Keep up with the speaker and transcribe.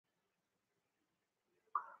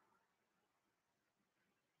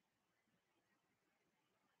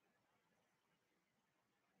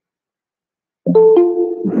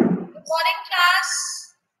Good morning,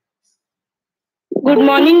 class. Good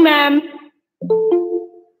morning, ma'am.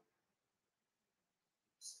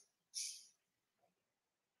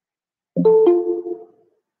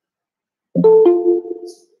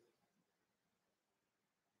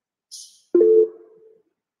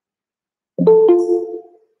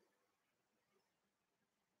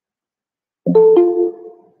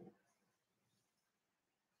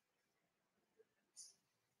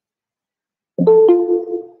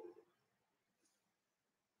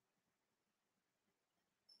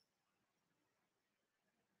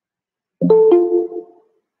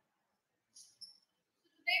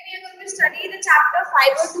 Today we are going to study the chapter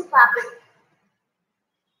fiber to fabric.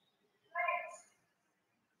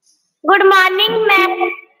 Good morning,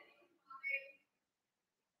 ma'am.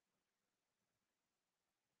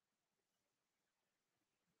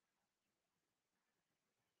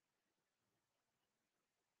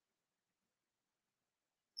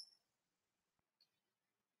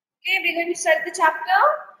 Okay, we're going to study the chapter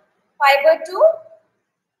fiber to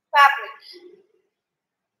fabric.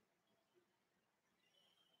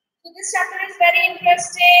 So this chapter is very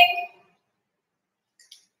interesting.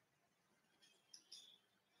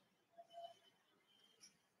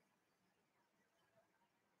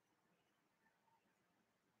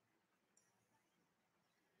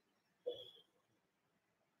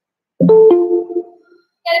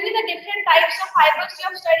 Tell me the different types of fibers you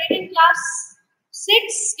have studied in class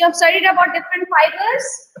 6. You have studied about different fibers,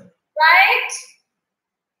 right?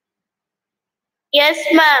 Yes,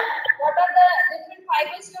 ma'am. What are the different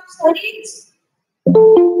fibers you have studied?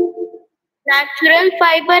 Natural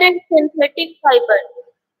fiber and synthetic fiber.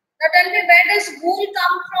 Now tell me, where does wool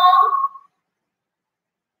come from?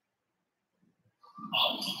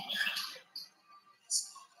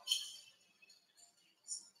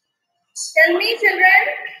 Tell me, children.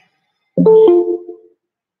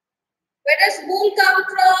 Where does wool come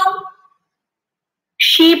from?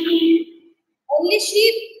 Sheep. Only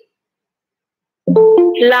sheep.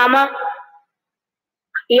 Llama.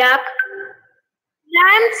 Yak.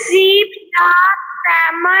 Lamb, sheep, yak,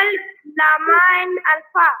 camel, llama, and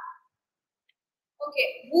alpha. Okay,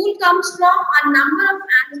 wool comes from a number of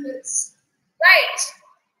animals, right?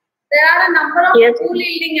 There are a number of Yes.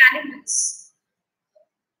 wool-yielding animals.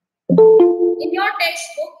 In your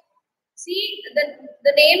textbook, see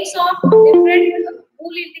the names of different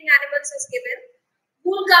wool-yielding animals is given.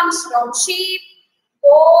 Wool comes from sheep,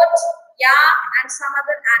 goat, yak, and some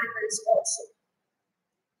other animals also.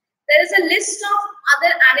 There is a list of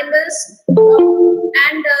other animals,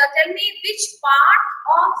 and tell me which part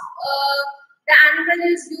of the animal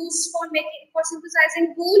is used for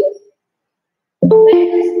synthesizing wool. Where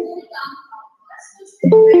does wool come from?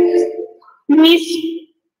 Where does wool come from? Fleece.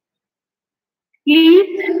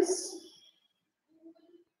 Fleece.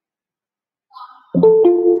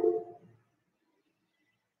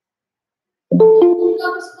 Wool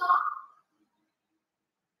comes from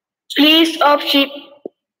Fleece of sheep.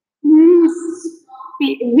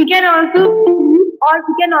 We can also see, or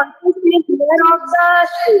we can also see hair of the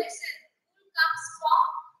sheep. listen. Wool comes from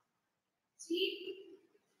sheep,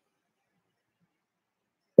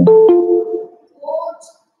 goat,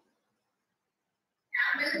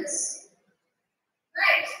 camels.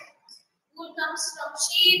 Right? Wool comes from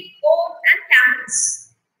sheep, goat, and camels.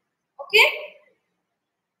 Okay?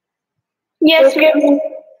 Yes, ma'am.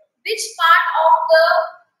 Which part of the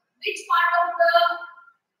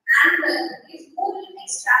animal is wool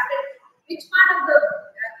extracted? Which part of the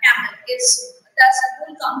camel does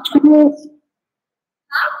wool come from?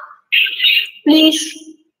 Huh? Fleece.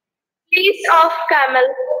 Fleece of camel.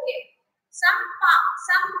 Okay. Some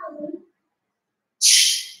wool.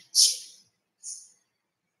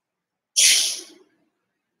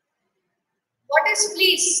 What is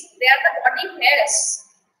fleece? They are the body hairs.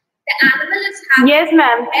 The animal is having Yes,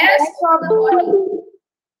 ma'am. hairs of the body.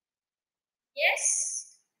 Yes.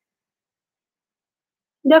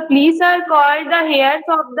 The fleece are called the hairs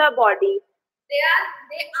of the body. They are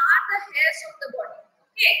the hairs of the body.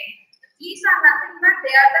 Okay. These are nothing but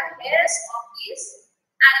they are the hairs of these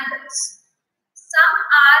animals. Some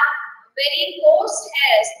are very coarse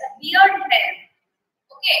hairs, the beard hair.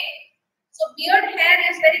 Okay. So beard hair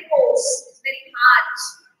is very coarse, it's very hard.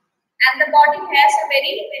 And the body hairs are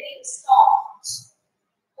very, very soft.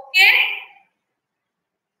 Okay.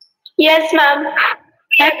 Yes, ma'am.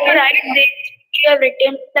 We have to write this. You have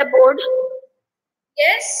written the board.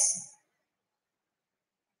 Yes.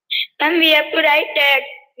 And we have to write that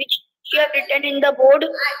which you have written in the board. I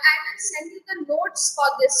will send you the notes for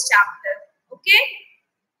this chapter. Okay.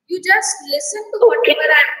 You just listen to whatever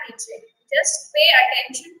I am teaching. Just pay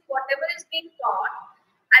attention to whatever is being taught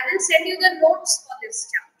I will send you the notes for this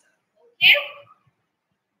chapter. Okay?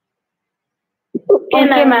 Okay,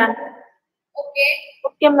 ma'am. Okay.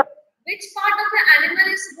 Okay, ma'am. Which part of the animal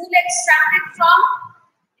is wool extracted from?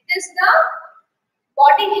 It is the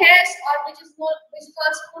body hairs, or which is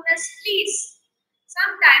also known as fleece.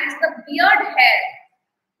 Sometimes the beard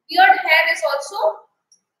hair is also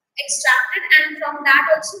extracted, and from that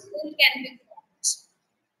also wool can be formed.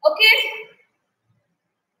 Okay.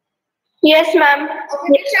 Yes, ma'am. Okay.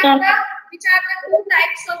 Which are the two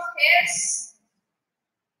types of hairs?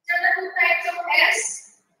 Which are the two types of hairs?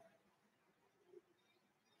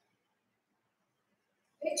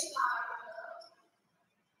 Which are?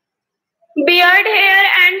 Beard hair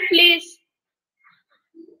and fleece.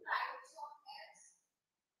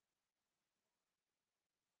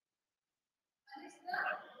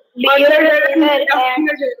 Beard hair and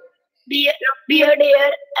beard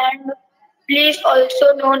hair and fleece,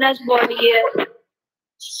 also known as body hair. One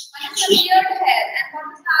is the beard hair, and what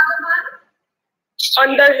is the other one?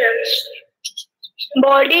 Under hair.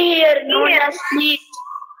 Body hair known as fleece.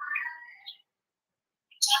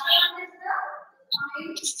 Other one is the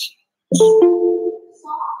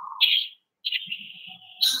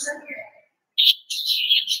under hair.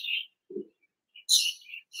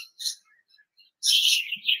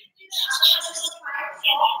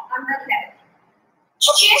 Under hair.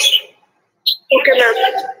 Okay. Okay, ma'am.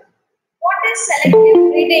 What is selective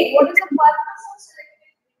breeding? What is the purpose of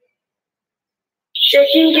selective breeding?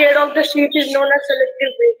 Taking care of the seed is known as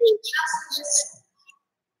selective breeding. Just listen.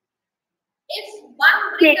 If one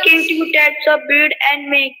breed of Taking two types of breed and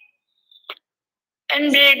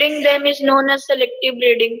breeding them is known as selective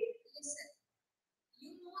breeding. listen,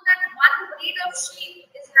 you know that one breed of sheep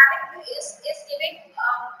is giving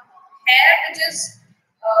hair which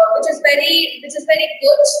is very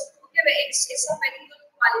good. Okay, it's of very good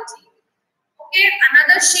quality. Okay,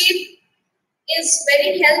 another sheep is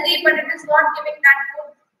very healthy, but it is not giving that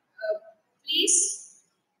good fleece.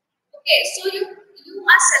 Okay, so you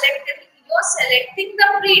are selecting the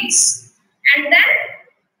breeds, and then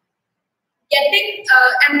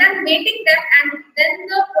mating them, and then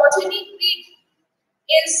the progeny breed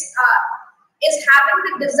is having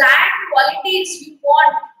the desired qualities you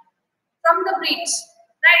want from the breeds,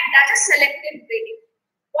 right? That is selective breeding.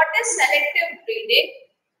 What is selective breeding?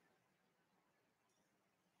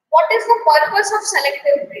 What is the purpose of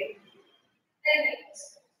selective breeding? Tell me.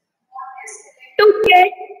 What is selective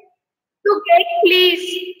To get fleece,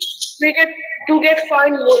 to get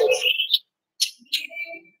fine wool.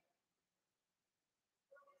 breeding?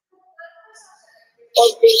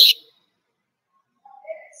 Okay.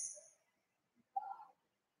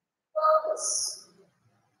 Purpose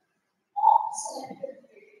of selective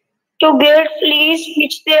breeding. To get fleece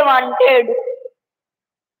which they wanted.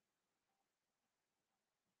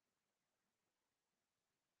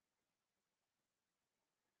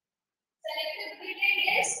 Selective breeding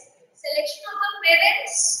is selection of the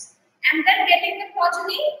parents and then getting the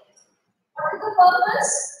progeny. What is the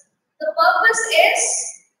purpose? The purpose is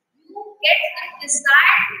you get the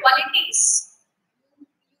desired qualities. You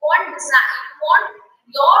want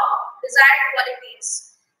your desired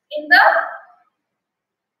qualities in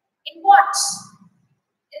what?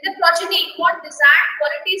 In the progeny. You want desired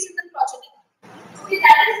qualities in the progeny. Okay,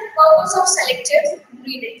 that is the purpose of selective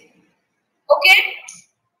breeding. Okay.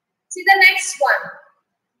 See the next one.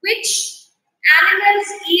 Which animals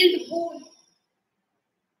yield wool?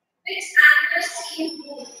 Which animals yield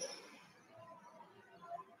wool?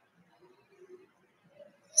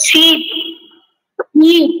 Sheep.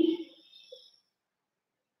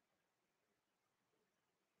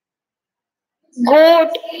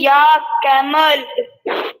 Goat, yak, camel.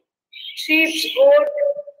 Sheep, goat,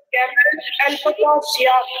 camel, alpaca,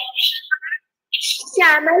 yak.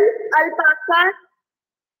 Camel, alpaca.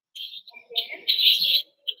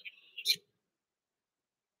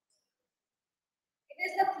 It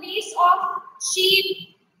is the fleece of sheep.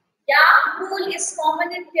 Yak wool is common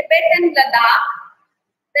in Tibet and Ladakh.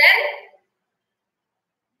 Then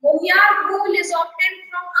mohair wool is obtained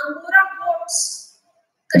from Angora goats,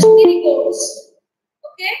 Kashmiri goats.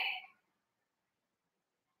 Okay.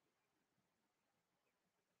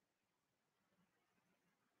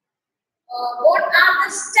 What are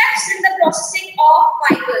the steps in the processing of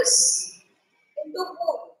fibers into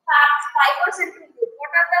wool? Fibers into wool.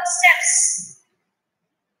 What are the steps?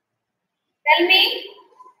 Tell me.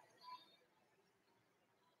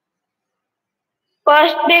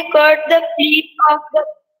 First, they cut the fleece of the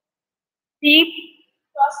sheep.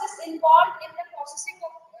 Steps involved in the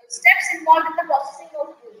processing of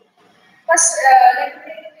wool. First, let me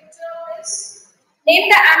take a picture of this. Name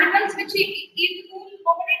the animals which eat wool.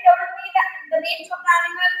 Nobody told me the names of the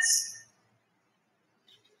animals.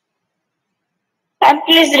 And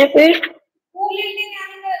please repeat. Wool eating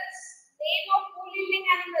animals. Name of wool eating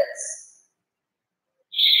animals.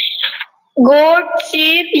 Goat,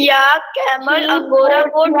 sheep, yak, camel, angora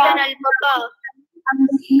goat, and alpaca.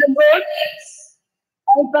 Goat,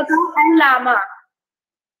 alpaca, and llama.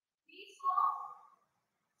 Piece of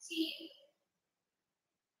sheep.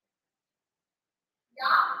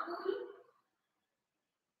 Yak wool.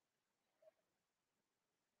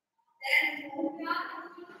 Then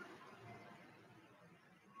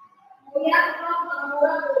moya from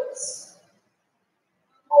angora goats.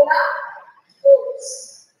 Angora goats.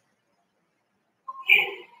 Okay.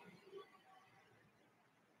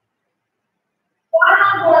 What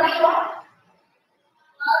are body of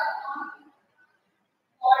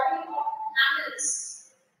mammals?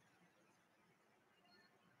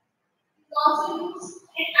 We also use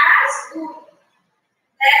it as food.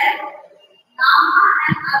 Then llama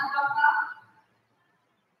and alpaca.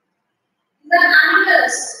 These are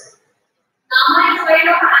animals. Llama is made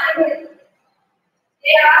of animal.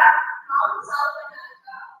 They are found South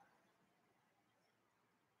America.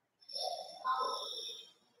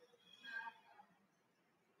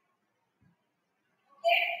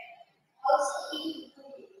 Okay. Also eat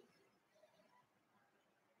food.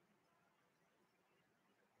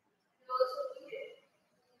 They also eat it.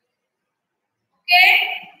 Okay.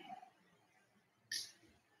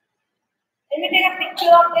 Let me take a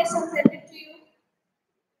picture of this and send it to you.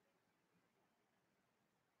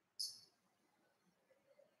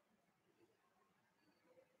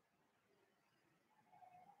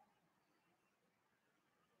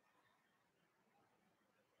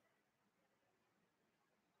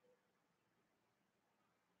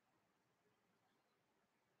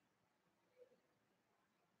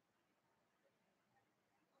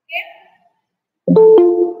 Okay.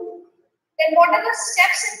 Then what are the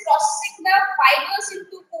steps in processing the fibers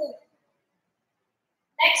into food?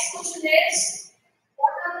 Next question is,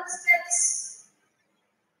 what are the steps?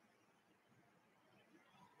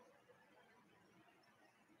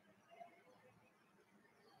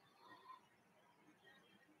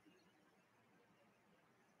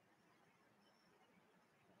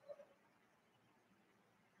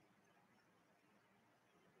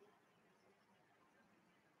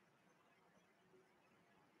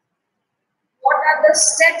 What are the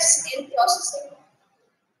steps in processing?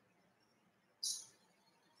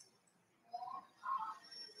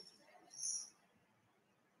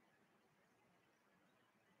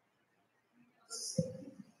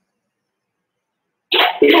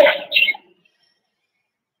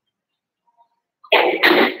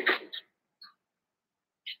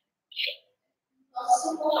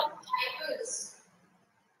 Processing of fibers.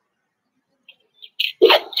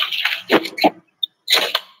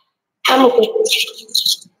 I'm okay.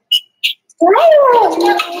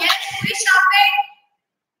 Yes, please stop it.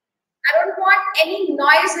 I don't want any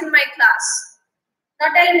noise in my class. Now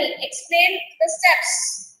tell me, explain the steps.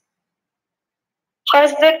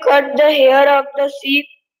 First, they cut the hair of the sheep.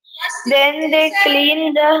 First, Then they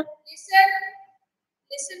clean the.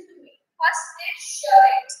 Listen to me. First, they shear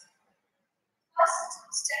it. First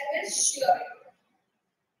step is shearing.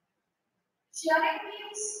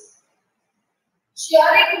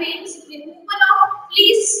 Shearing means removal of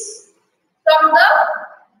fleece from the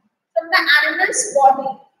animal's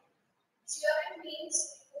body. Shearing means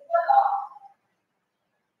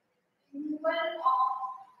removal of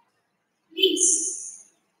fleece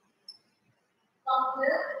from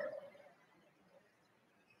the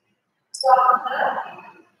body.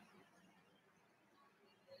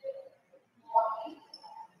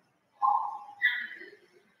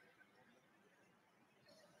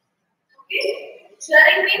 Okay.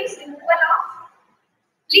 Shearing means removal of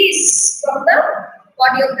fleece from the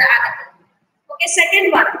body of the animal. Okay,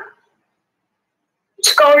 second one.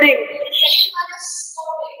 Scouring. Second one is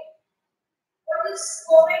scouring. What is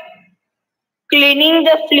scouring? Cleaning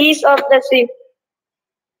the fleece of the sheep.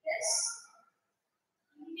 Yes.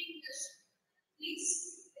 Cleaning the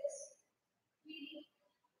fleece. Yes. Cleaning.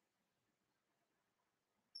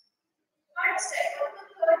 Third step. What is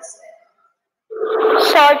the third step?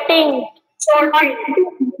 Sorting. It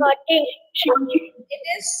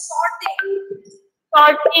is sorting.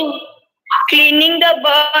 Sorting. Cleaning the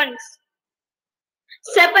burns.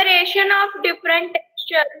 Separation of different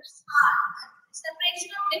textures. Separation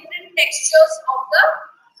of different textures of the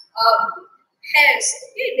hairs.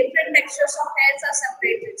 Okay, different textures of hairs are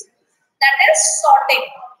separated. That is sorting.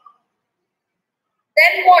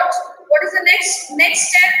 Then what? What is the next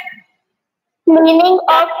step? Cleaning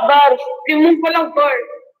of birds. Removal of bird.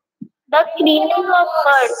 The cleaning of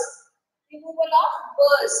birds. Removal of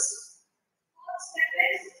burrs. First step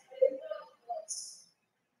is removal of burrs.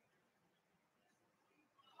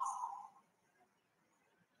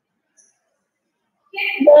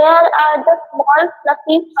 There are the small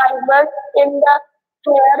fluffy fibers in the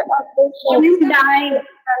hair of the sheep. Dying.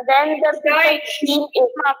 And then the Dying. sheep is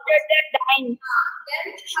After that, dying. Then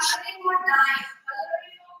coloring or dyeing.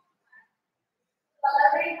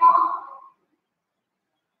 Coloring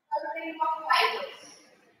of fibers.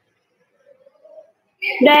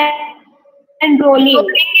 Then rolling.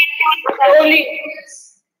 Rolling.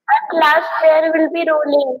 at last there will be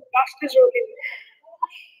rolling. Last is rolling.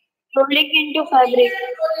 Rolling into fabric.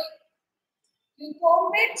 You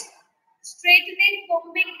comb it, straightening,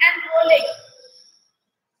 combing, and rolling.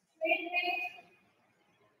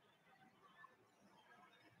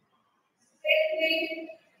 Straightening,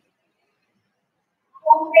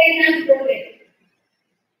 combing, and rolling.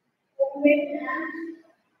 Combing and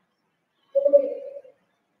rolling.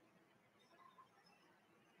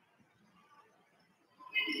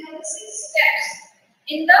 These are the 6 steps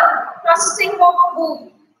in the processing of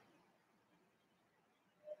wool.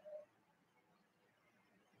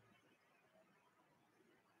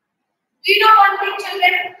 Do you know one thing,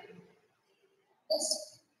 children?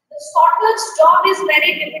 The sorter's job is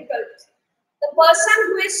very difficult. The person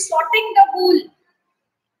who is sorting the wool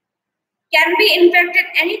can be infected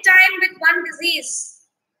anytime with one disease.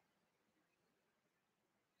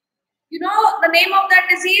 You know the name of that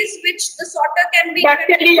disease which the sorter can be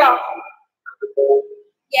Bacteria. infected?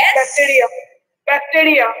 Yes. Bacteria.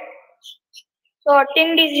 Bacteria.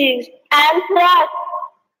 Sorting disease. Anthrax.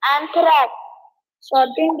 Anthrax.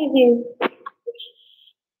 Sorting disease.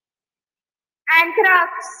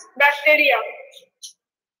 Anthrax. Bacteria.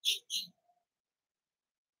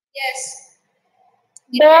 Yes.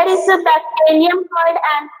 There is a bacterium called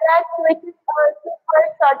anthrax which is also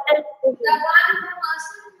called sorter's The disease.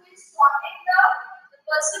 person who is sorting the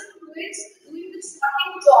person who is doing the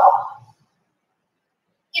sorting job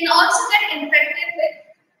can also get infected with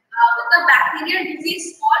the bacterial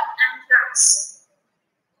disease called anthrax.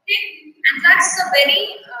 Okay, anthrax is a very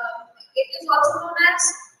it is also known as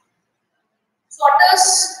sorter's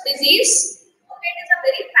disease. Okay, it is a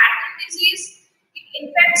very fatal disease. It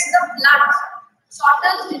infects the blood.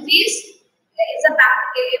 Sorter's disease is a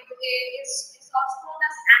bacteria is also known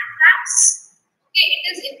as anthrax. Okay, it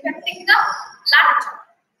is infecting the blood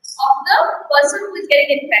of the person who is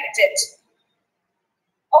getting infected.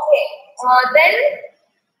 Okay, then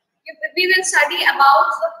we will study about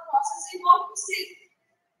the processing of silk.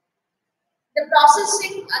 The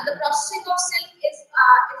processing of silk is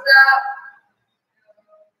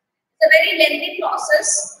a very lengthy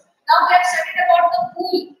process. Now we have studied about the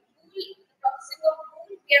wool, the processing of wool.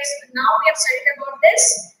 Now we have studied about this.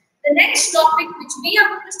 The next topic which we are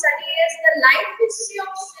going to study is the life history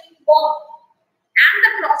of silkworm and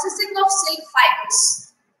the processing of silk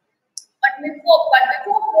fibers. But before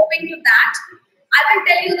moving to that, I will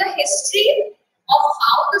tell you the history of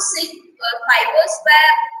how the silk fibers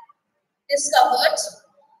were discovered.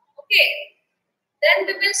 Okay. Then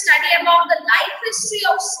we will study about the life history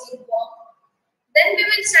of silkworm. Then we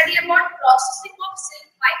will study about processing of silk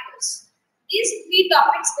fibers. These 3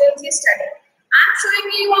 topics we will be studying. I am showing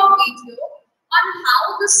you a video on how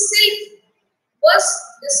the silk was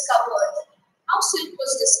discovered. How silk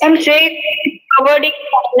was discovered. Silk is discovered in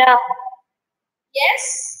China. Yes.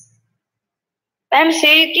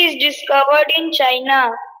 Silk is discovered in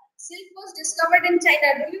China. Silk was discovered in China.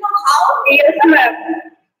 Do you know how? Yes, ma'am.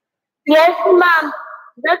 Yes, ma'am.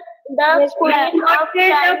 The Yes, queen ma'am. of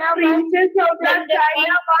China was Princess of the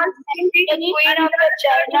China was the queen of the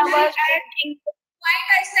China was painting. Quite,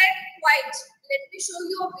 I said quite. Let me show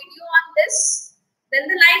you a video on this. Then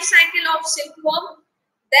the life cycle of silkworm.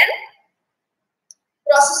 Then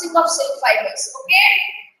processing of silk fibers. Okay?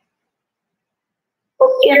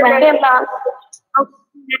 Okay, ma'am.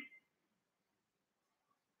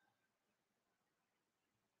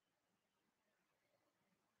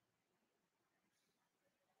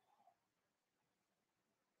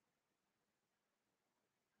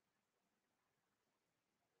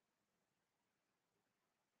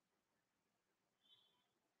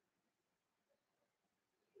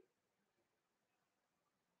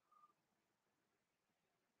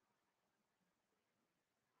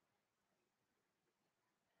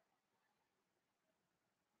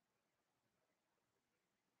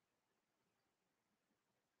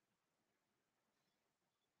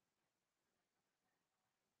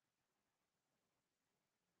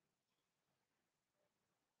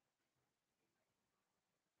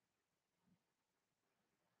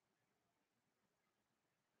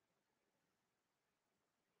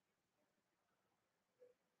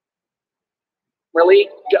 Grammarly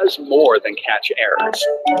does more than catch errors.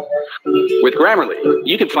 With Grammarly,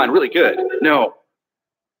 you can find really good. No.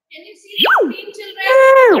 Can you see the screen,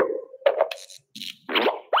 children?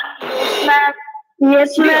 Ma'am.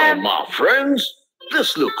 Yes, Well, ma'am. my friends,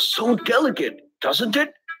 this looks so delicate, doesn't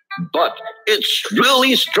it? But it's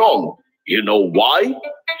really strong. You know why?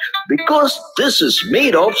 Because this is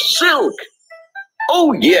made of silk.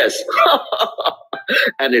 Oh, yes.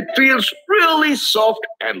 And it feels really soft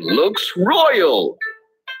and looks royal.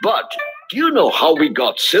 But do you know how we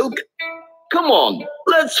got silk? Come on,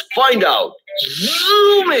 let's find out.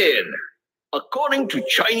 Zoom in! According to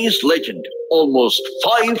Chinese legend, almost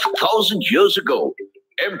 5,000 years ago,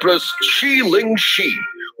 Empress Shi Ling Shi,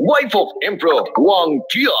 wife of Emperor Huang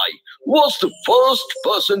Ti, was the first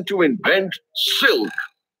person to invent silk.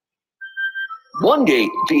 One day,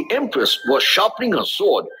 the Empress was sharpening her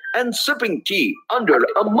sword and sipping tea under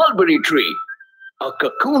a mulberry tree. A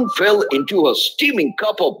cocoon fell into a steaming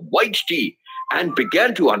cup of white tea and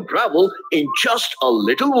began to unravel in just a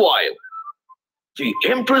little while. The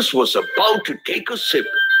Empress was about to take a sip,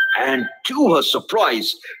 and to her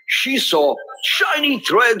surprise, she saw shiny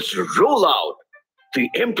threads roll out. The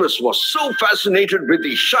Empress was so fascinated with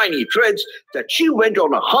these shiny threads that she went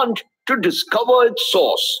on a hunt to discover its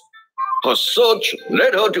source. Her search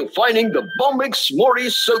led her to finding the Bombyx mori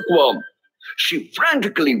silkworm. She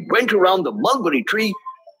frantically went around the mulberry tree,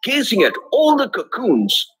 gazing at all the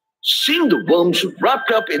cocoons. Seeing the worms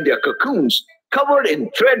wrapped up in their cocoons, covered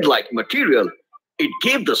in thread-like material, it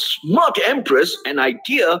gave the smart Empress an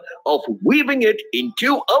idea of weaving it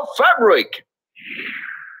into a fabric.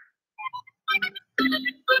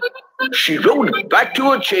 She rode back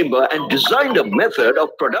to her chamber and designed a method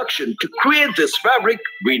of production to create this fabric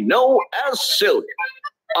we know as silk.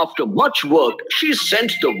 After much work, she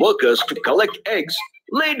sent the workers to collect eggs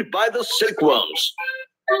laid by the silkworms.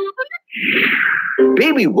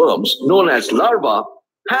 Baby worms, known as larvae,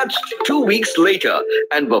 hatched 2 weeks later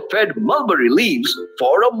and were fed mulberry leaves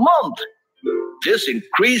for a month. This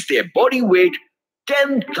increased their body weight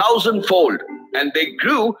 10,000-fold, and they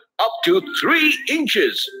grew up to 3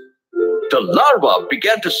 inches. The larvae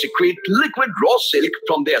began to secrete liquid raw silk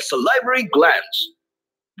from their salivary glands.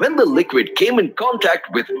 When the liquid came in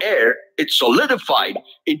contact with air, it solidified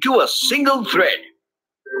into a single thread.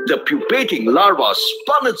 The pupating larva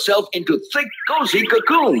spun itself into thick, cozy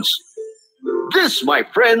cocoons. This, my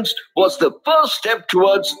friends, was the first step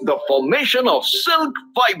towards the formation of silk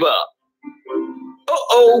fiber.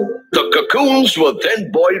 The cocoons were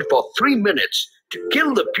then boiled for 3 minutes to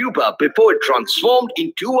kill the pupa before it transformed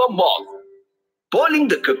into a moth. Boiling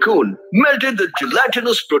the cocoon melted the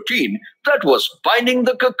gelatinous protein that was binding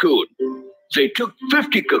the cocoon. They took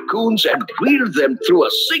 50 cocoons and reeled them through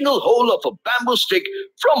a single hole of a bamboo stick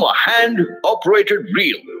from a hand-operated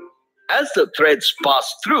reel. As the threads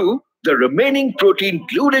passed through, the remaining protein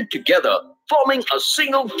glued it together, forming a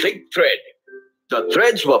single thick thread. The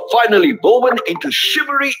threads were finally woven into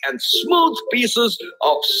shivery and smooth pieces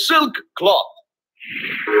of silk cloth.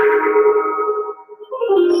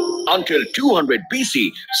 Until 200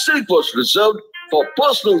 BC, silk was reserved for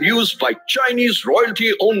personal use by Chinese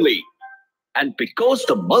royalty only. And because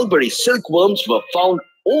the mulberry silkworms were found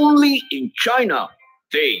only in China,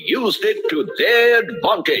 they used it to their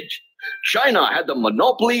advantage. China had the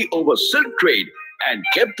monopoly over silk trade and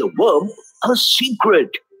kept the worm a secret.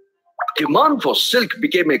 Demand for silk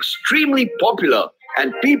became extremely popular,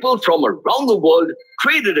 and people from around the world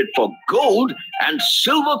traded it for gold and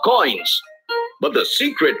silver coins. But the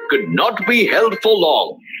secret could not be held for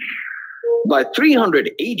long. By 300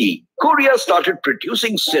 AD, Korea started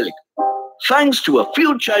producing silk, thanks to a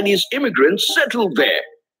few Chinese immigrants settled there.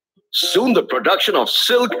 Soon the production of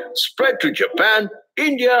silk spread to Japan,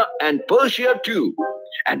 India, and Persia too.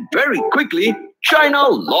 And very quickly, China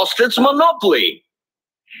lost its monopoly.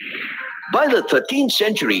 By the 13th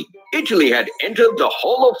century, Italy had entered the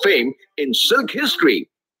Hall of Fame in silk history.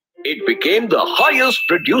 It became the highest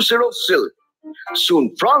producer of silk.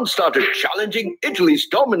 Soon France started challenging Italy's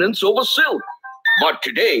dominance over silk. But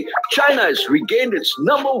today, China has regained its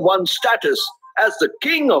 #1 status as the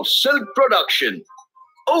king of silk production.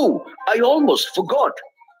 Oh, I almost forgot.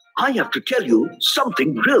 I have to tell you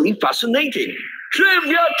something really fascinating.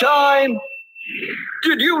 Trivia time!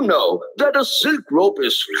 Did you know that a silk rope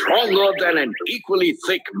is stronger than an equally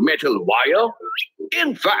thick metal wire?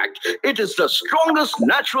 In fact, it is the strongest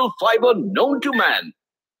natural fiber known to man.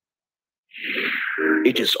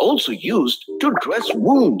 It is also used to dress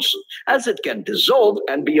wounds, as it can dissolve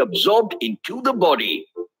and be absorbed into the body.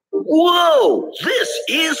 Whoa, this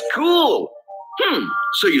is cool!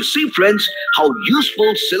 So you see, friends, how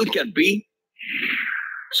useful silk can be.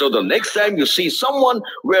 So the next time you see someone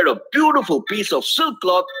wear a beautiful piece of silk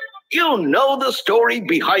cloth, you know the story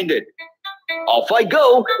behind it. Off I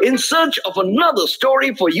go in search of another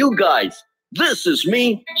story for you guys. This is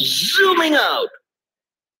me zooming out.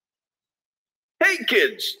 Hey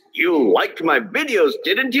kids, you liked my videos,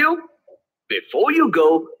 didn't you? Before you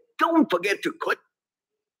go, don't forget to click.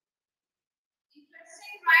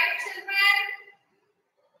 Interesting, right, children?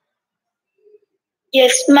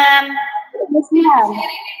 Yes, ma'am. Yes, ma'am. Sharing it with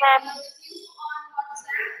you on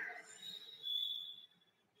WhatsApp.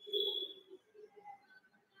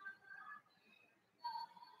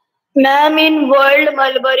 Ma'am, in world,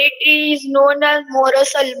 mulberry tree is known as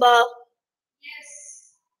Morus alba.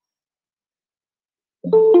 Yes. It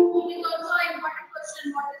is also an important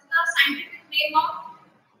question. What is the scientific name of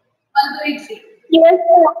mulberry tree? Yes,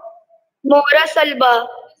 ma'am. Morus alba.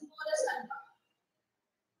 It's Morus alba.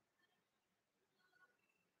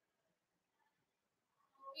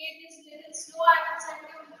 Okay, it is little slow. I will send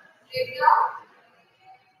you later.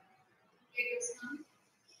 Later, son.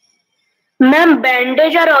 Ma'am,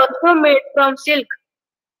 bandage are also made from silk.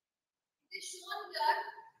 It is shown here.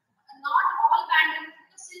 Not all bandages,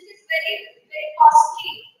 because silk is very, very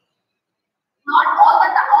costly. Not all the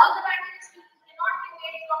bandages cannot be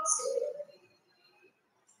made from silk.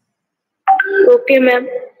 Okay, ma'am.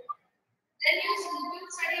 Then you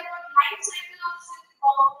study about life cycle of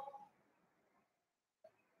silkworm.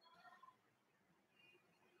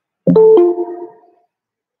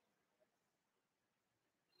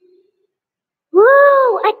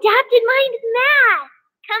 Woo! Adapted Mind Math!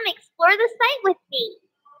 Come explore the site with me.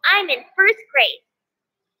 I'm in first grade.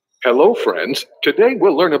 Hello, friends. Today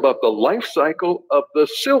we'll learn about the life cycle of the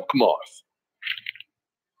silk moth. It's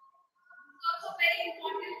also very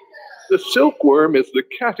important. The silkworm is the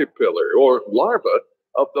caterpillar or larva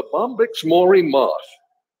of the Bombyx mori moth.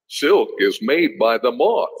 Silk is made by the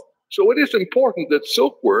moth, so it is important that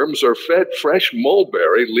silkworms are fed fresh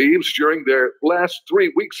mulberry leaves during their last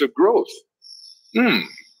 3 weeks of growth.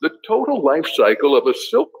 The total life cycle of a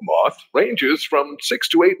silk moth ranges from 6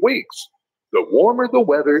 to 8 weeks. The warmer the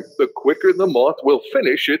weather, the quicker the moth will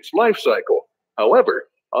finish its life cycle. However,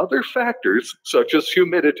 other factors such as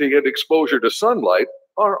humidity and exposure to sunlight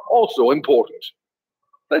are also important.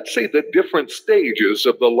 Let's see the different stages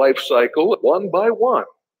of the life cycle one by one.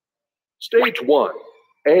 Stage 1,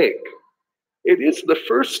 egg. It is the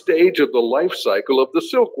first stage of the life cycle of the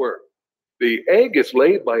silkworm. The egg is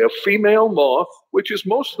laid by a female moth, which is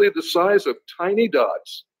mostly the size of tiny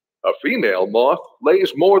dots. A female moth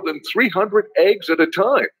lays more than 300 eggs at a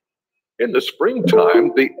time. In the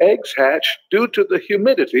springtime, the eggs hatch due to the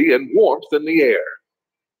humidity and warmth in the air.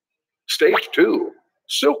 Stage 2,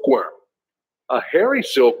 silkworm. A hairy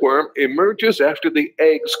silkworm emerges after the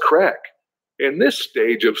eggs crack. In this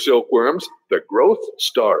stage of silkworms, the growth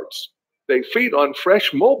starts. They feed on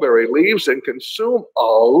fresh mulberry leaves and consume a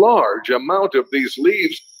large amount of these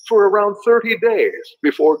leaves for around 30 days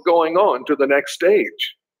before going on to the next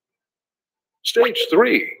stage. Stage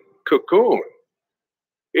 3, cocoon.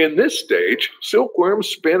 In this stage, silkworms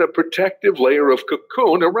spin a protective layer of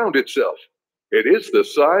cocoon around itself. It is the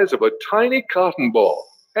size of a tiny cotton ball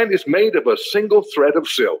and is made of a single thread of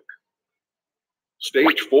silk.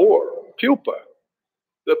 Stage 4, pupa.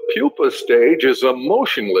 The pupa stage is a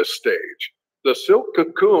motionless stage. The silk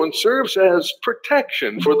cocoon serves as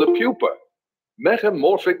protection for the pupa.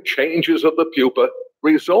 Metamorphic changes of the pupa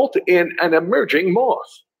result in an emerging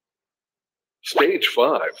moth. Stage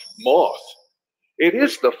 5, moth. It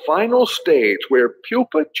is the final stage where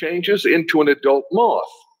pupa changes into an adult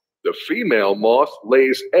moth. The female moth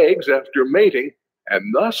lays eggs after mating,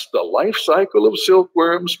 and thus the life cycle of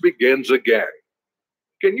silkworms begins again.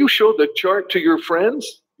 Can you show the chart to your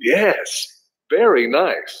friends? Yes, very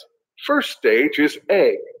nice. First stage is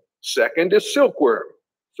egg. Second is silkworm.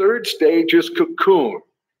 Third stage is cocoon.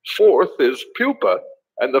 Fourth is pupa.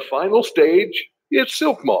 And the final stage is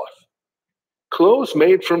silk moth. Clothes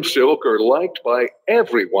made from silk are liked by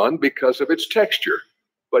everyone because of its texture.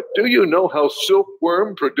 But do you know how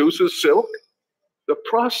silkworm produces silk? The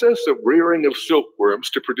process of rearing of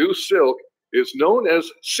silkworms to produce silk is known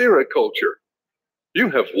as sericulture. You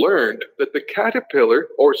have learned that the caterpillar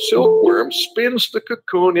or silkworm spins the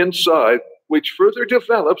cocoon inside, which further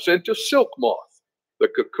develops into silk moth. The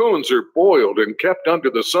cocoons are boiled and kept under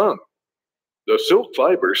the sun. The silk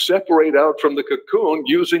fibers separate out from the cocoon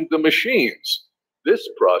using the machines. This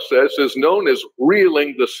process is known as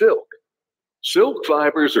reeling the silk. Silk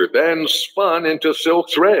fibers are then spun into silk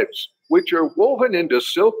threads, which are woven into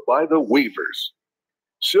silk by the weavers.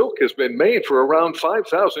 Silk has been made for around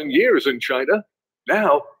 5,000 years in China.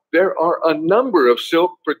 Now, There are a number of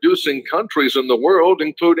silk producing countries in the world,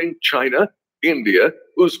 including China, India,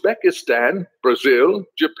 Uzbekistan, Brazil,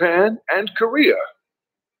 Japan, and Korea.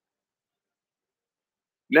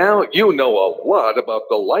 Now you know a lot about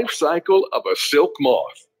the life cycle of a silk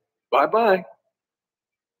moth. Bye-bye. Okay,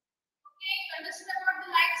 understood about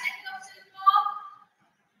the life cycle of silk moth?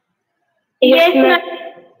 Yes, ma'am.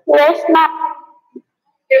 Yes, ma'am.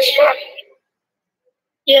 Yes, ma'am.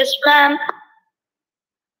 Yes, ma'am.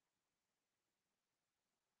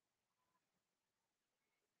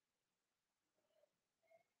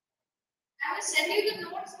 I will send you the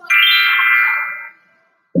notes for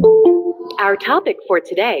Our topic for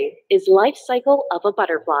today is life cycle of a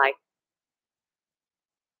butterfly.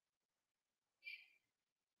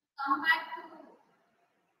 come back to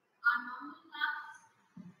our normal class.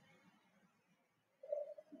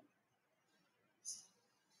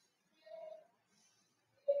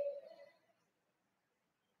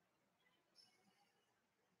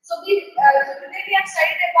 So today we have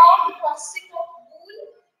studied about the processing of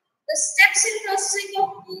wool, the steps in processing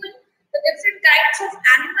of wool, the different types of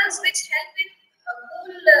animals which help in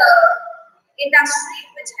wool industry,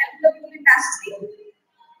 which help the wool industry.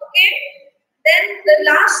 Okay. Then the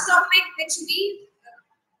last topic which we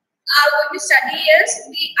are going to study is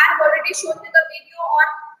I've already shown you the video on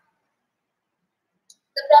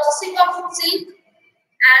the processing of silk,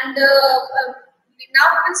 and now we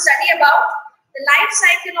will study about the life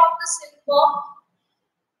cycle of the silkworm.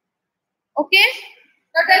 Okay.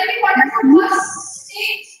 Now tell me, what is the first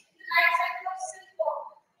stage in the life cycle of silkworm?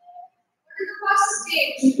 What is the first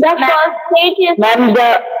stage? The first stage is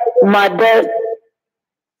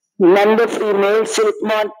When the female silk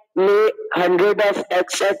moth lay 100 of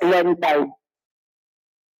eggs at one time. What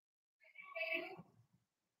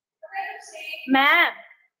are you saying? ma'am.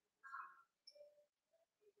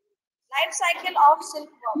 Life cycle of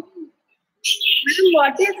silkworm. Ma'am,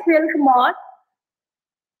 what is silk moth?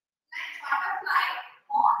 Like butterfly,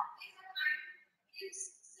 moth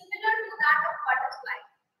is similar to that of butterfly.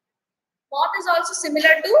 Moth is also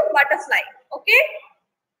similar to butterfly. Okay.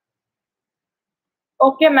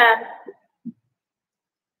 Okay, ma'am.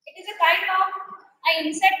 It is a kind of an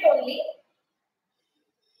insect only.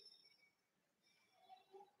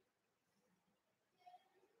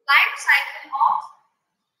 Life cycle of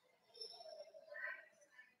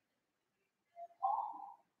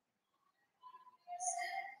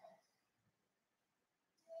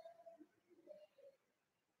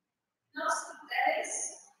now there is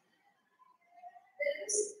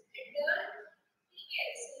adult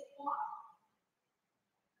female silkworm.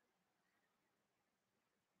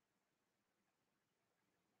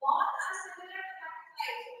 Moth are similar to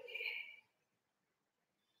butterflies. Okay.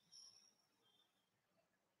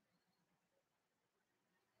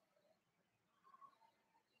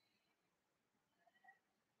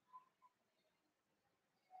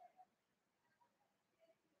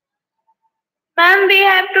 Ma'am, we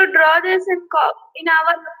have to draw this in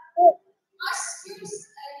our book. First, you look at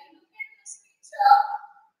this picture.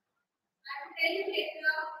 I will tell you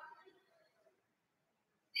later.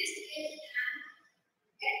 This is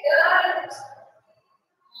an adult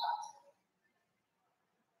moth.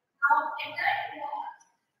 Now, adult moth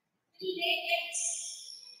will lay eggs.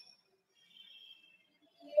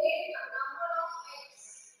 Lay a number of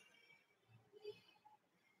eggs.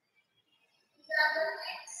 These are the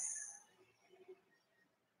eggs.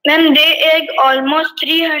 Ma'am, they egg almost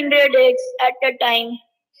 300 eggs at a time.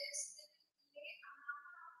 Yes, they lay a number of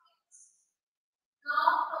eggs.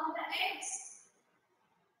 Now, from the eggs,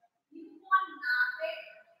 newborn larvae.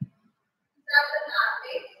 These are the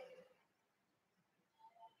larvae.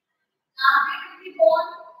 Larvae will be born.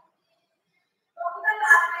 From the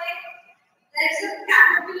larvae, there is a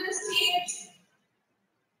caterpillar stage.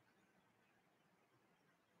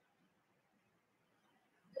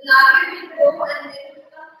 The larvae will grow and they will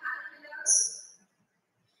become caterpillars.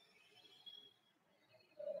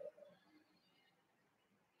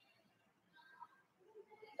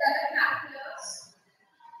 These are the caterpillars.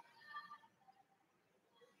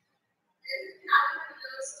 There is a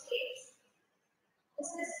caterpillar stage. This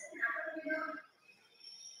is caterpillar.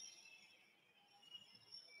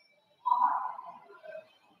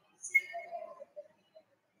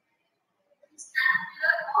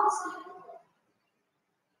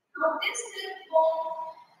 Now this will grow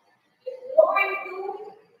into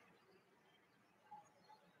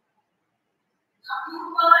a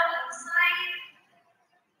pupa inside.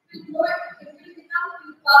 It will become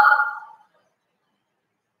pupa.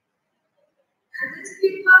 And this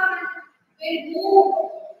pupa will be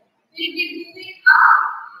moving up,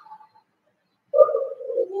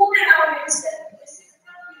 move around itself. This is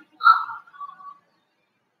the pupa.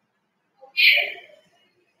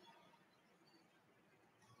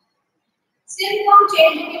 Silkworm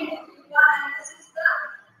changing into pupa, and this is the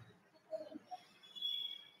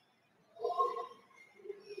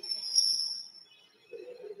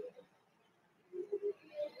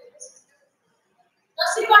now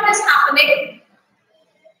see what is happening.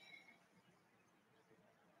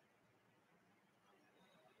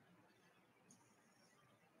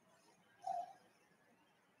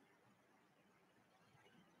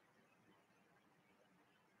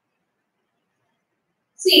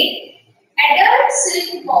 See, adult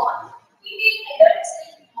silkworm, female adult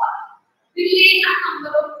silkworm will lay a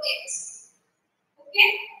number of eggs. Okay?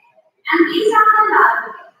 And these are the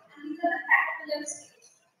larvae, and these are the caterpillar stage.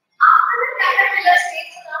 After the caterpillar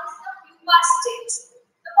stage comes the pupa stage.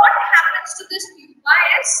 So what happens to this pupa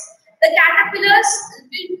is the caterpillars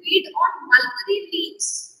will feed on mulberry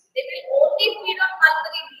leaves. They will only feed on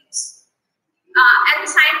mulberry leaves. And the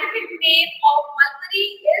scientific name of mulberry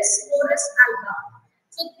is Morus alba.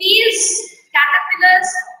 So these caterpillars,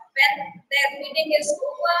 when their feeding is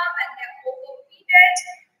over, when they are overfeeded,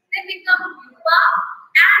 they become pupa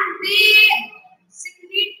and they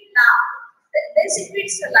secrete they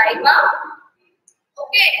secrete saliva.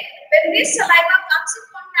 Okay, when this saliva comes in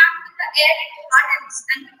contact with the air, it hardens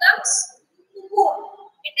and becomes cocoon.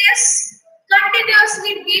 It is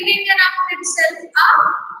continuously weaving around itself a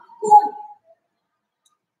cocoon.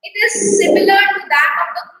 It is similar to that of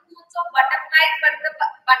the cocoons of butterflies, but the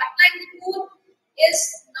butterfly cocoon is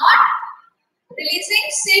not releasing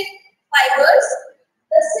silk fibers.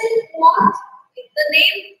 The silk moth, the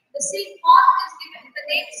name the silk moth is given. The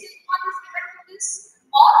name silk moth is given to this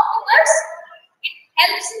moth because it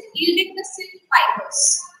helps in yielding the silk fibers.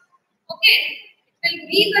 Okay, it will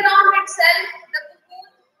weave around itself the cocoon,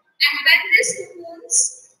 and when this cocoons,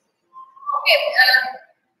 okay,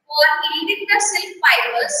 for yielding the silk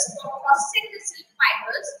fibers, for processing the silk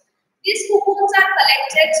fibers, these cocoons are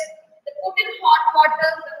collected, they put in hot water,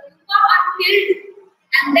 the pupa are killed,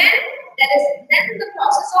 and then the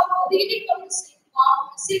process of reading of the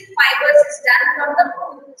silk fibers is done from the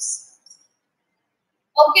cocoons.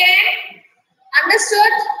 Okay,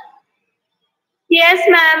 understood? Yes,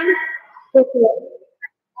 ma'am.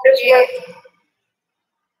 Okay.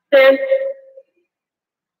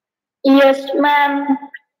 Yes, ma'am.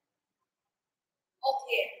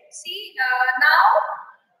 Okay. See, now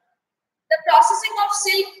the processing of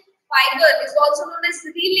silk fiber is also known as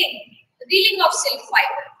reeling. Reeling of silk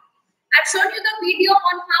fiber. I've shown you the video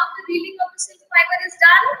on how the reeling of the silk fiber is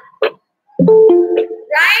done.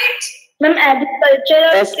 Right? Ma'am, agriculture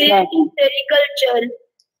or Yes, ma'am. sericulture.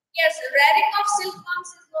 Yes, rearing of silkworms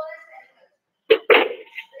is known as sericulture. Rearing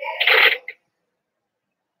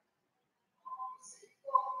of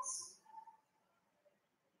silkworms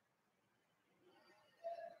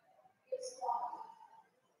is called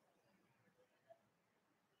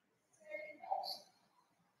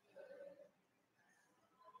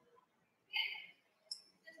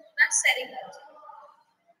sericulture.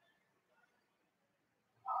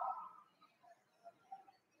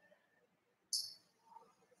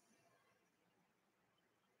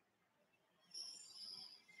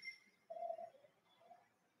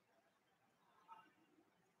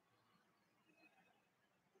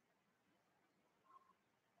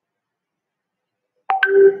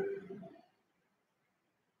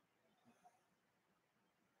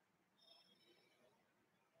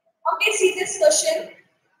 Okay, see this question.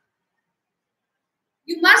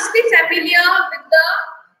 You must be familiar with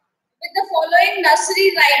the following nursery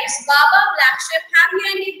rhymes. Baba, black sheep, have you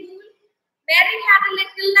any wool? Mary had a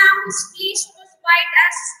little lamb whose fleece was white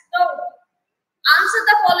as snow. Answer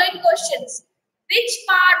the following questions. Which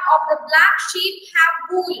part of the black sheep have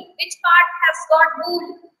wool? Which part has got wool?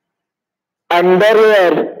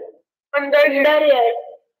 Underwear. Underwear.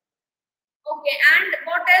 Okay, and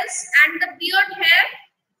what else? And the beard hair?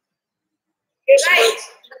 Right.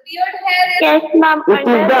 The beard hair is Yes, ma'am. It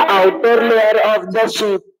is the outer layer of the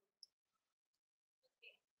sheep.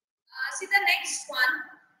 see the next one.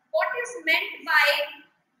 What is meant by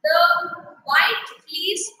the white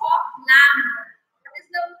fleece of lamb? What is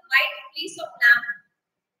the white fleece of lamb?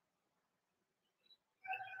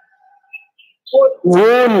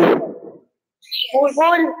 Wool.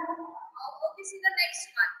 Wool. Okay, see the next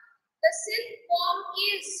one. The silkworm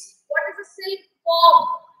is. What is a silkworm?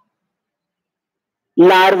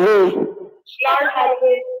 Larvae.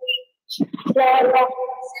 Silkworm is a larva.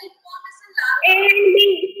 A and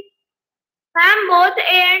B. Ma'am, both A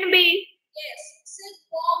and B. Yes,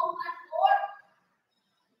 silkworm has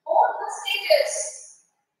both the stages.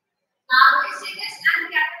 Larvae stages and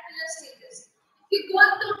caterpillar stages. If you go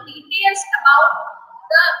into details about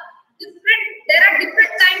the different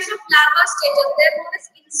stages. They are known as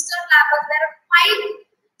instar larvae. There are 5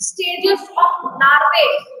 stages of larvae.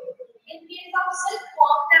 In case of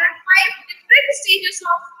silkworm, there are 5 different stages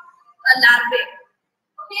of larvae.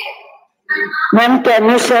 Okay. Ma'am, can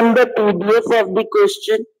you send the PDF of the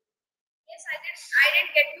question? Yes, I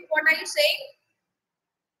didn't get you. What are you saying?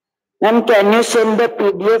 Ma'am, can you send the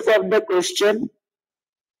PDF of the question?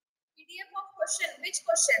 PDF of question. Which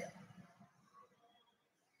question?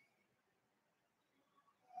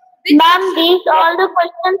 Ma'am, these all the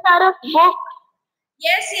questions are of book.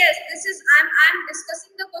 Yes. This is I'm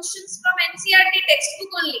discussing the questions from NCERT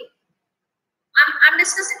textbook only. I'm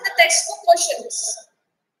discussing the textbook questions.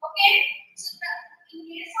 Okay. So in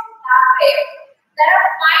case of larvae, there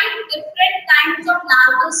are 5 different kinds of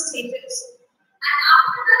larval stages. And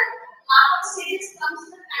after the larval stage comes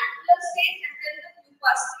the caterpillar stage and then the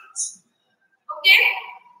pupa stage. Okay.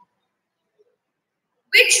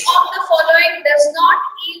 Which of the following does not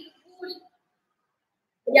yield wool?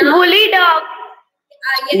 Yeah. Woolly dog.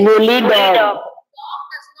 Yes. Woolly dog. Dog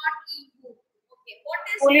does not yield wool. Okay. What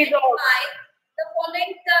is Woolly meant dog. by the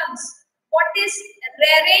following terms? What is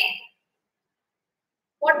rearing?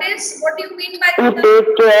 What do you mean by To the term?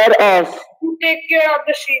 take care of. To take care of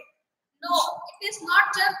the sheep. No, it is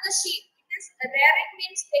not just the sheep. It is rearing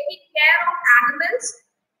means taking care of animals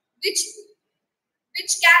which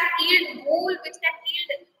can yield wool, which can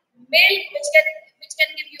yield milk, which can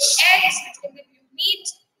give you eggs, which can give you meat.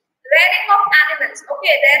 Rearing of animals.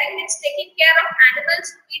 Okay, rearing means taking care of animals,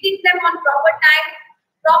 feeding them on proper time,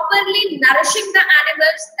 properly nourishing the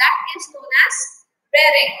animals. That is known as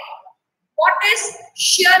rearing. What is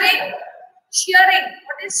shearing? Shearing.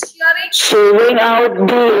 What is shearing? Shaving out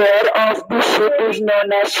the hair of the sheep is known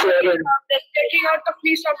as shearing. Taking out the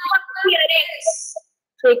fleece of Yes.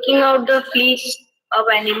 taking out the fleece of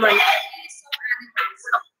animals.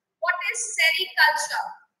 What is sericulture?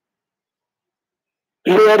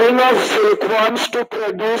 Rearing of silkworms to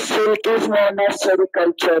produce silk is known as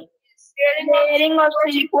sericulture. Rearing of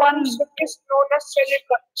silkworms is known as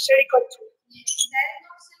sericulture. Yes, rearing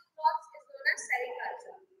of silkworms is known as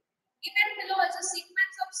sericulture. Given below is a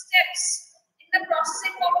sequence of steps in the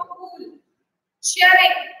processing of wool.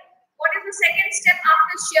 Shearing. What is the second step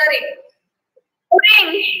after shearing?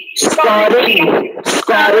 Scoring. Okay,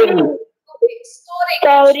 storing.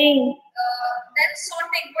 Scouring. Then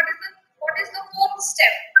sorting. What is the 4th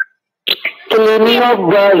step? Cleaning of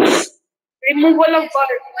birds. Removal of Yes,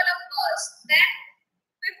 birds. removal of birds. Then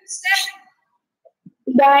 5th step.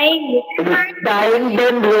 Dyeing. Dyeing,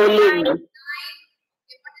 then rolling.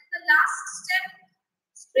 Okay, what is the last step?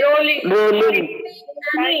 Rolling. Rolling.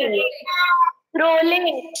 Rolling.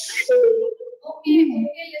 Okay,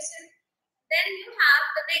 listen. Then you have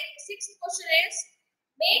the next 6th question is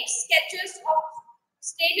make sketches of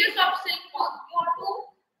stages of silkworm. You have to.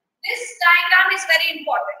 This diagram is very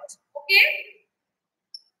important. Okay.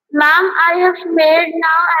 Ma'am, I have made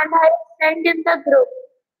now and I sent in the group.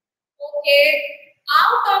 Okay.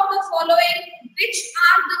 Out of the following, which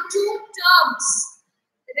are the 2 terms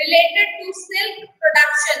related to silk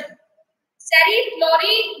production?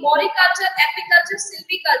 Floriculture, apiculture,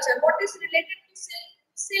 silviculture. What is related to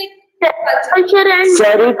silk culture? Culture and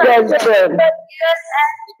Sericulture.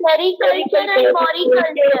 sericulture and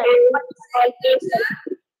floriculture.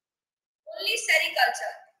 Only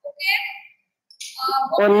sericulture. Okay.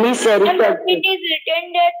 Only And sericulture. it is written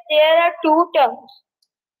that there are 2 terms.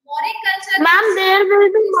 Floriculture. Ma'am, there will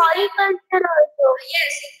be floriculture also.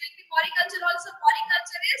 Yes, it will be floriculture also.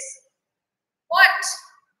 Floriculture is what?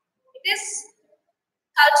 It is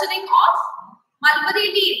culturing of mulberry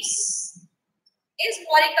leaves. Is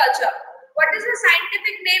floriculture. What is the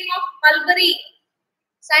scientific name of mulberry?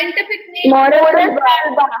 Scientific name. Scientific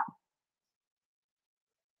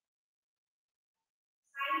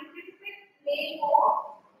Scientific name of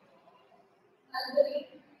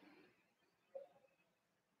mulberry.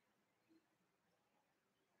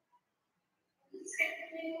 Scientific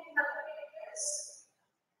name of mulberry is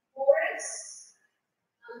Morris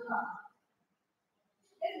alba.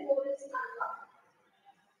 Morris alba.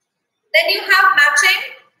 Then you have matching,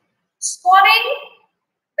 scoring.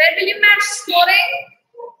 Where will you match scoring?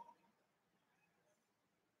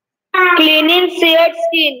 Cleaning seared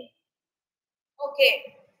skin. Okay.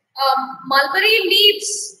 Mulberry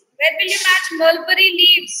leaves. Where will you match mulberry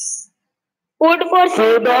leaves? Food for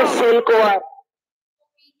Food of silkworm.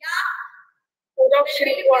 Yeah. Food of Where will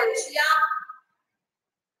you silkworm. match? Yeah.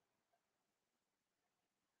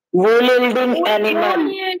 Wool yielding animal.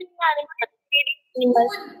 Cool.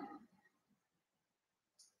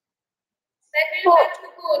 Where will you match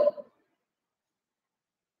cool?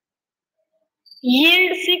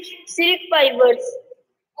 Yield silk fibers.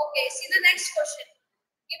 Okay, see the next question.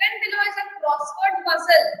 Given below is a crossword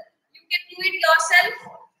puzzle. You can do it yourself.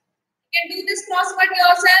 You can do this crossword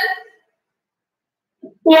yourself.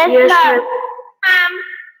 Yes, ma'am.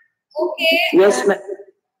 Okay. Yes, ma'am.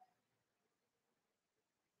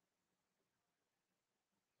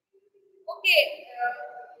 Okay.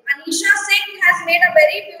 Anisha Singh has made a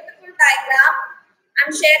very beautiful diagram.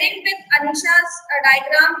 I'm sharing with Anisha's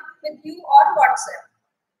diagram with you on WhatsApp.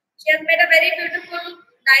 She has made a very beautiful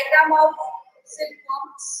diagram of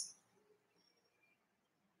silkworms.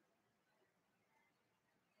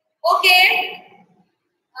 Okay.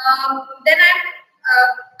 Then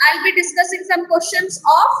I'll be discussing some questions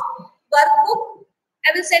of workbook.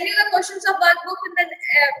 I will send you the questions of workbook in the,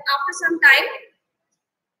 after some time.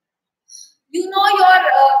 You know your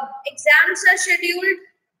exams are scheduled.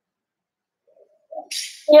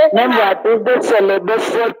 Yes, Ma'am, what is the syllabus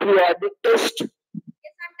for periodic test?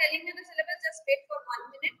 Yes, I'm telling you the syllabus. Just wait for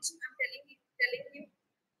 1 minute. I'm telling you.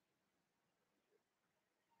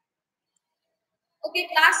 Okay,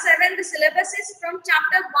 class 7. The syllabus is from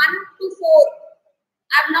chapter 1 to 4.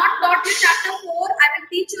 I've not taught you chapter 4. I will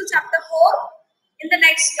teach you chapter 4 in the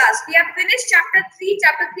next class. We have finished chapter 3.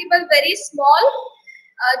 Chapter 3 was very small.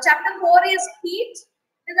 Chapter 4 is heat.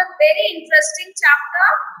 It is a very interesting chapter.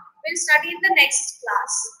 We'll study in the next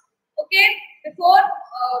class. Okay? Before...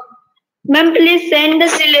 ma'am, please send the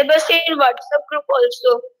syllabus in WhatsApp group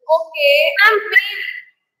also. Okay.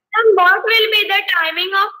 And what will be the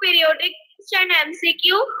timing of periodic test and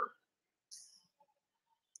MCQ?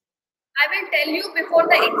 I will tell you before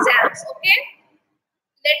the exams. Okay?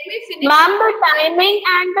 Let me finish. Ma'am, the timing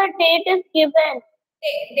and the date is given.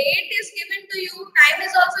 Date is given to you. Time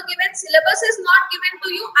is also given. Syllabus is not given to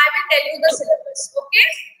you. I will tell you the syllabus. Okay?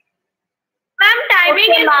 Ma'am, timing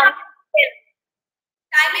Okay, is ma'am. not.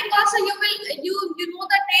 Timing also you know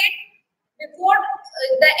the date before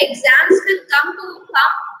the exams will come.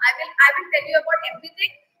 I will tell you about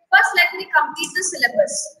everything. First, let me complete the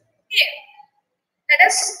syllabus. Okay. Let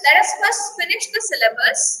us first finish the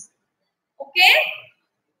syllabus. Okay.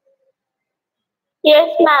 Yes,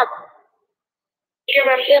 ma'am.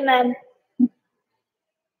 Okay, ma'am.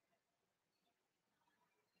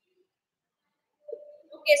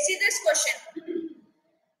 Okay. See this question.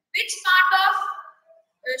 Which part of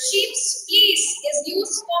sheep's fleece is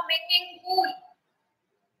used for making wool?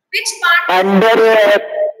 Which part? Underwear.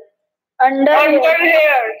 Underwear.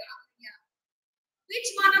 Yeah. Which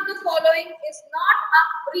one of the following is not a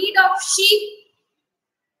breed of sheep?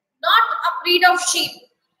 Not a breed of sheep.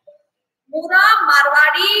 Mura,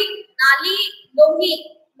 Marwadi, Nali, Lohi.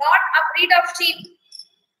 Not a breed of sheep.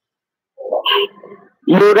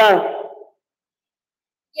 Lura.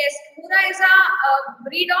 Yes, Mura is a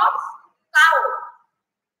breed of cow.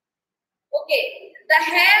 Okay, the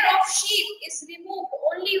hair of sheep is removed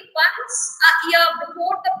only once a year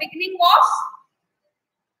before the beginning of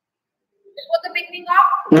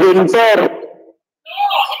Winter. No,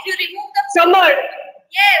 if you remove the Summer.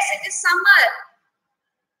 Yes, it is summer.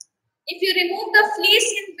 If you remove the fleece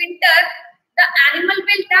in winter, the animal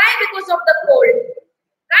will die because of the cold.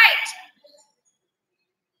 Right?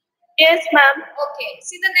 Yes, ma'am. Okay,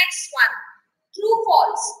 see the next one. True,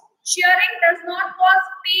 false. Shearing does not cause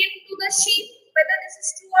pain to the sheep. Whether this is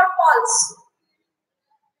true or false?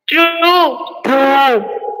 True. True.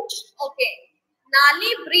 Okay.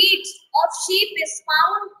 Nali breed of sheep is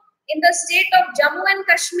found in the state of Jammu and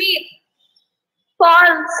Kashmir.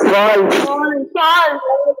 False. False. False.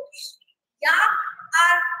 Yak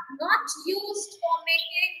are not used for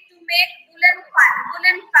to make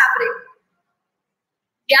woolen fabric.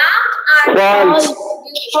 Yak are False.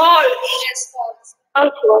 used. False. Yes, false.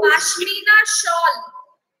 Also. Pashmina shawl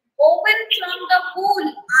woven from the wool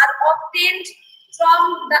are obtained from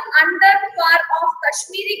the underfur of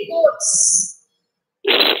Kashmiri goats.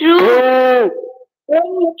 True.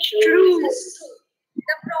 True. True. This is true.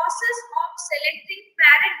 The process of selecting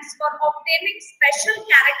parents for obtaining special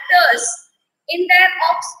characters in their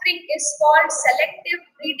offspring is called selective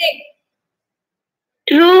breeding.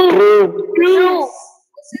 True. True. True.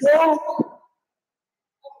 This is true.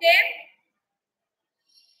 Okay.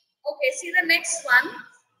 Okay, see the next one.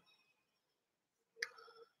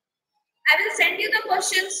 I will send you the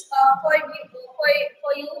questions for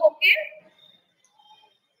you. Okay.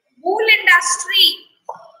 Wool industry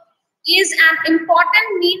is an important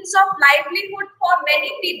means of livelihood for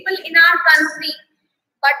many people in our country.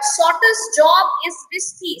 But sorter's job is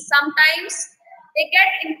risky. Sometimes they get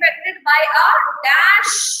infected by a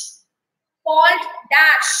dash called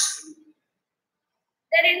dash.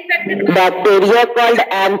 They're infected by Bacteria called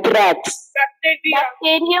anthrax.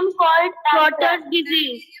 Bacterium called Sorter's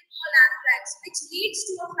disease. called anthrax, which leads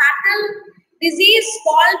to a fatal disease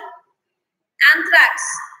called anthrax.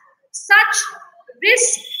 Such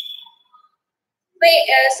risk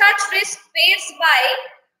faced by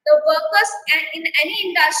the workers in any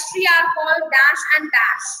industry are called dash and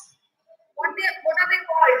dash. What are they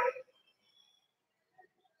called?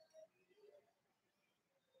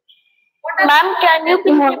 Ma'am, can you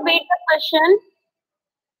please repeat the question?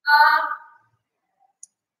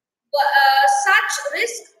 Such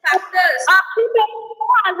risk factors. Occupational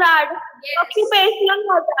hazard. Yes. Occupational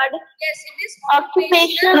hazard. Yes, it is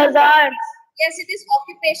Occupational hazard. Yes, it is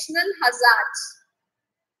occupational hazard.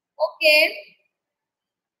 Okay.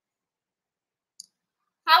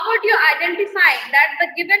 How would you identify that the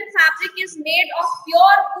given fabric is made of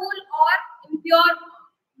pure wool or impure,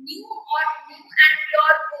 new and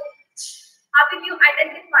pure wool? How will you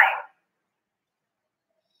identify?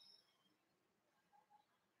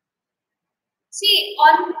 See,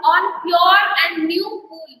 on pure and new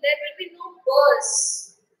wool, there will be no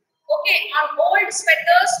burrs. Okay, on old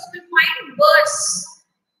sweaters, you will find burrs.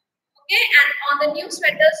 Okay, and on the new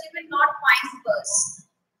sweaters, you will not find burrs.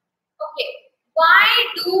 Okay, why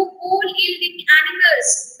do wool yielding animals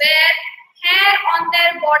wear hair on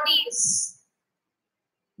their bodies?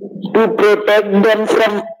 To protect them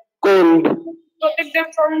from cold. Protect them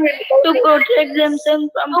from to protect themselves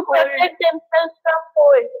from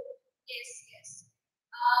cold. Yes.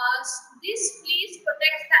 This please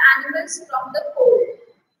protects the animals from the cold.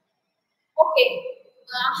 Okay.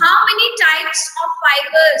 How many types of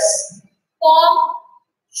fibers form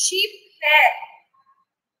sheep hair?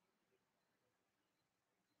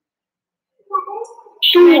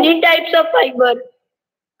 Many types of fiber.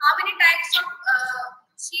 How many types of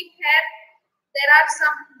sheep hair? There are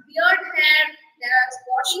some beard hair, there are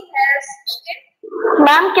body hairs. Okay.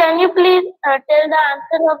 Ma'am, can you please tell the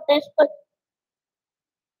answer of this question?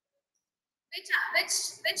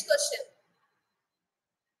 Which question?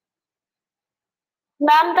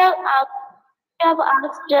 Ma'am, the you have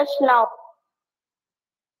asked just now.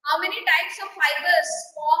 How many types of fibers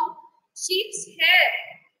form sheep's hair?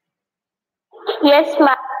 Yes,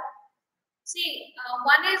 ma'am. See,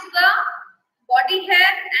 one is the body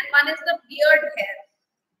hair and one is the beard hair.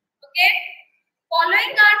 Okay.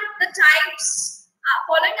 Following are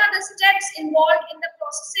the steps involved in the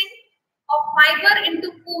processing of fiber into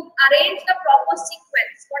food. Arrange the proper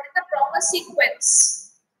sequence. What is the proper sequence?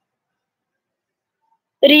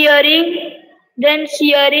 Rearing, then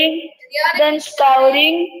shearing, then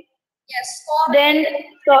scouring, yes, then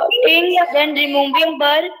sorting, then removing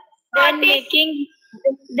burr, then making,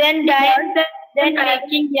 then dyeing, then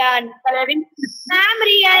making yarn. Ma'am,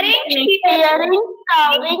 rearing,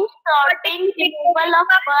 scouring, sorting, removal of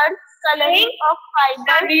birds, coloring of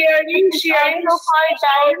fibers, Rearing, shearing, also called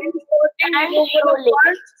dyeing and rolling.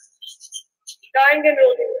 Dyeing and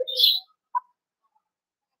rolling.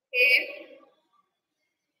 Okay.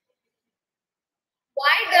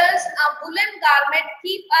 Why does a woolen garment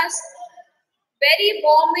keep us very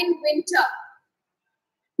warm in winter?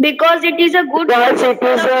 Because it is a good Because it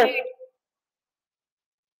is a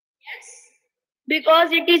Yes.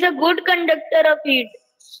 Because it is a good conductor of heat.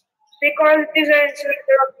 Because it is a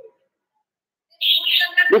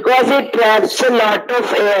because it traps a lot of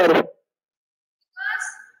air. Because,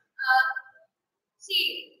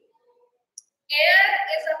 see, air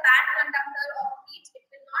is a bad conductor of heat. It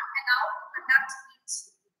will not allow to conduct heat.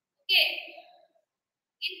 Okay.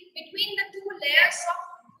 In between the two layers of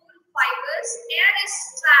wool fibers, air is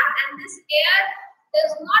trapped, and this air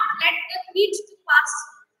does not let the heat to pass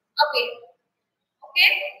away.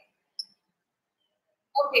 Okay.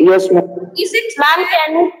 Okay. Yes, ma'am. Is it Ma'am, fair? can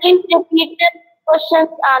you please repeat the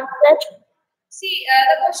question's answer? See,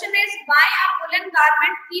 the question is why a woolen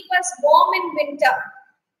garment keep us warm in winter?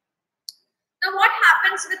 Now, what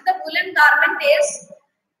happens with the woolen garment is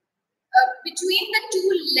between the two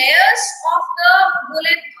layers of the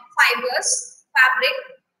woolen fabric,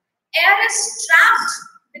 air is trapped.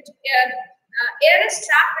 Air is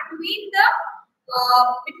trapped between the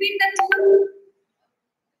two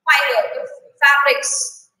fabrics.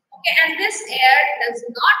 Okay, and this air does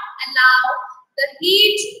not allow the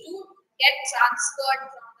heat to get transferred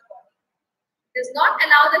from the body. Does not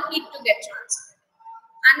allow the heat to get transferred.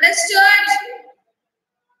 Understood?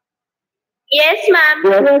 Yes, ma'am.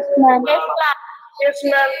 Yes, ma'am. Yes,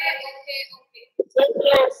 ma'am. Okay.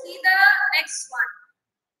 See the next one.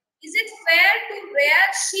 Is it fair to rear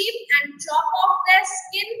sheep and chop off their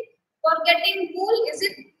skin for getting wool? Is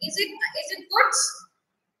it good?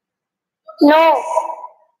 No.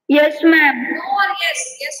 Yes, ma'am. No or yes?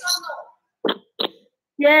 Yes or no?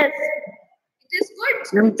 Yes. It It is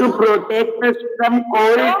good. And to protect us from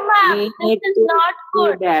cold, No, ma'am, we this need is to not do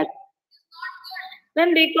good. that.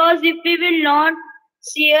 Then because if we will not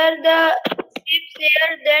shear the sheep's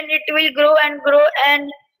hair, then it will grow and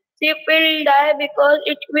sheep will die because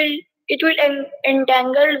it will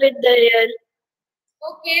entangle with the hair.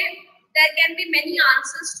 Okay, there can be many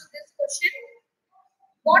answers to this question.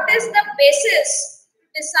 What is the basis to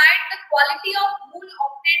decide the quality of wool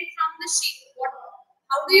obtained from the sheep?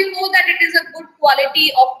 How do you know that it is a good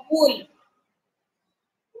quality of wool?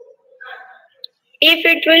 If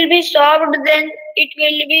it will be soft, then it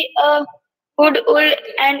will be a good wool,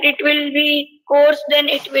 and it will be coarse, then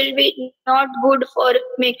it will be not good for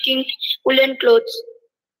making woolen clothes.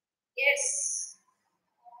 Yes.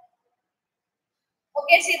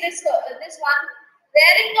 Okay, see this one.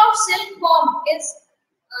 Rearing of silkworm is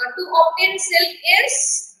to obtain silk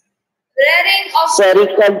is rearing of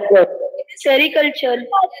Sericulture. Sericulture.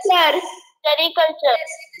 Sericulture.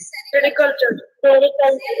 Yes, it is sericulture.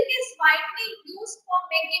 Sericulture. Silk is widely used for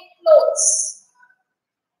making clothes.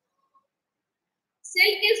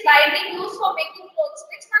 Silk is widely used for making clothes.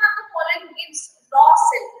 Which one of the following gives raw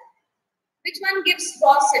silk? Which one gives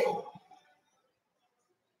raw silk?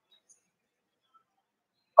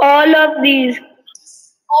 All of these.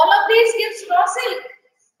 All of these gives raw silk.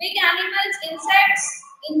 Big animals, insects,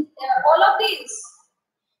 all of these.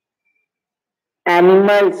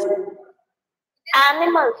 Animals.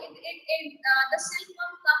 Animals. The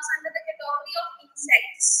silkworm comes under the category of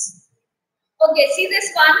insects. Okay, see this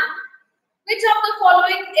one. Which of the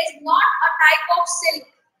following is not a type of silk?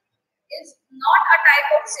 Is not a type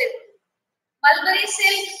of silk. Mulberry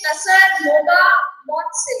silk, tussar, moga,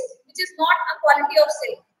 moth silk, which is not a quality of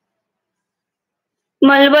silk.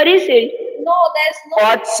 Mulberry silk. No, there is no.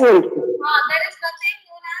 Hot silk. There is nothing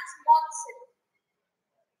known as moth silk.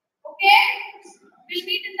 Okay, we'll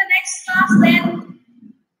meet in the next class then.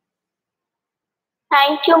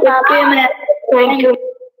 Thank you, ma'am. Okay, ma'am. Thank you.